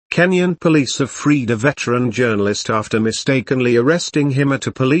Kenyan police have freed a veteran journalist after mistakenly arresting him at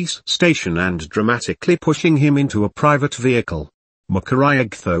a police station and dramatically pushing him into a private vehicle. Macharia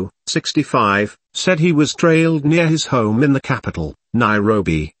Gaitho, 65, said he was trailed near his home in the capital,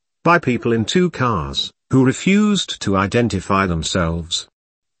 Nairobi, by people in two cars, who refused to identify themselves.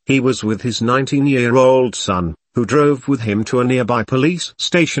 He was with his 19-year-old son, who drove with him to a nearby police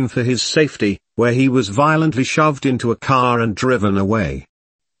station for his safety, where he was violently shoved into a car and driven away.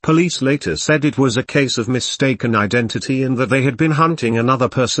 Police later said it was a case of mistaken identity and that they had been hunting another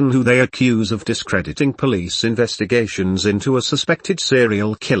person who they accuse of discrediting police investigations into a suspected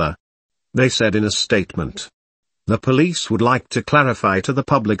serial killer. They said in a statement, "The police would like to clarify to the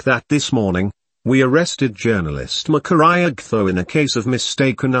public that this morning, we arrested journalist Macharia Gaitho in a case of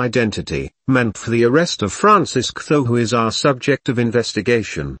mistaken identity, meant for the arrest of Francis Gaitho, who is our subject of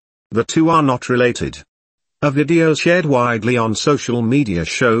investigation. The two are not related." A video shared widely on social media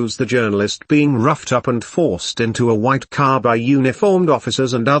shows the journalist being roughed up and forced into a white car by uniformed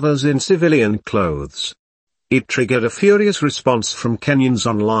officers and others in civilian clothes. It triggered a furious response from Kenyans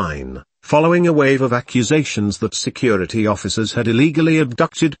online, following a wave of accusations that security officers had illegally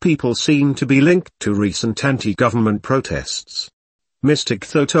abducted people seen to be linked to recent anti-government protests. Mr.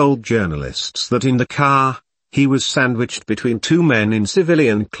 Gaitho told journalists that in the car, he was sandwiched between two men in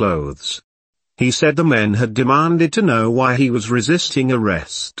civilian clothes. He said the men had demanded to know why he was resisting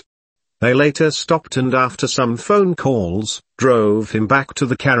arrest. They later stopped and after some phone calls, drove him back to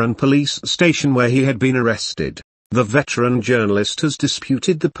the Karen police station where he had been arrested. The veteran journalist has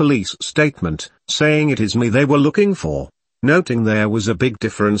disputed the police statement, saying it is me they were looking for, noting there was a big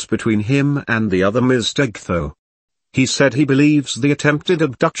difference between him and the other Mr. Gaitho. He said he believes the attempted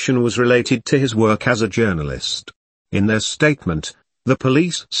abduction was related to his work as a journalist. In their statement, the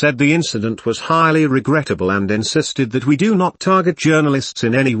police said the incident was highly regrettable and insisted that we do not target journalists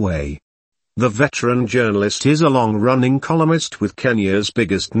in any way. The veteran journalist is a long-running columnist with Kenya's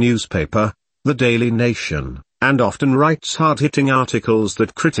biggest newspaper, The Daily Nation, and often writes hard-hitting articles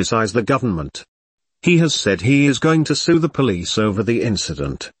that criticize the government. He has said he is going to sue the police over the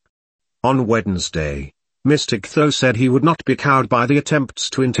incident. On Wednesday, Mr. Gaitho said he would not be cowed by the attempts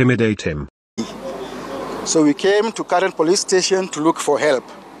to intimidate him. So we came to Karen police station to look for help.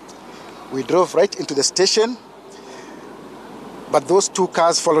 We drove right into the station, but those two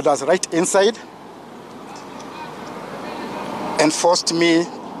cars followed us right inside and forced me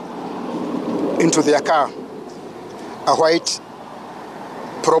into their car, a white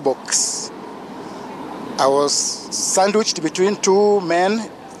Probox. I was sandwiched between two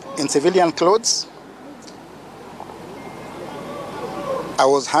men in civilian clothes. I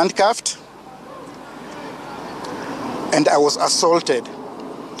was handcuffed and I was assaulted.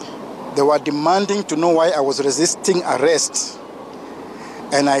 They were demanding to know why I was resisting arrest.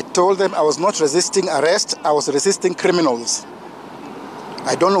 And I told them I was not resisting arrest, I was resisting criminals.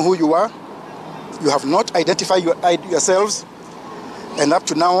 I don't know who you are. You have not identified yourselves. And up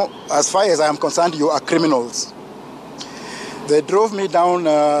to now, as far as I am concerned, you are criminals. They drove me down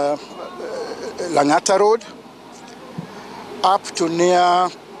Langata Road, up to near,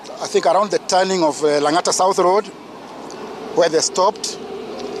 I think around the turning of Langata South Road, where they stopped.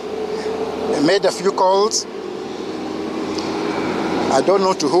 They made a few calls. I don't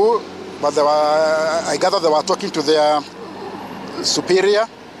know to who, but I gather they were talking to their superior.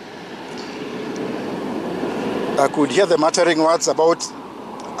 I could hear them uttering words about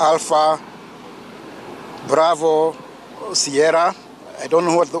Alpha, Bravo, Sierra. I don't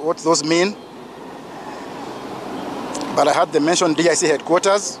know what those mean. But I heard them mention DIC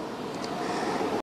headquarters.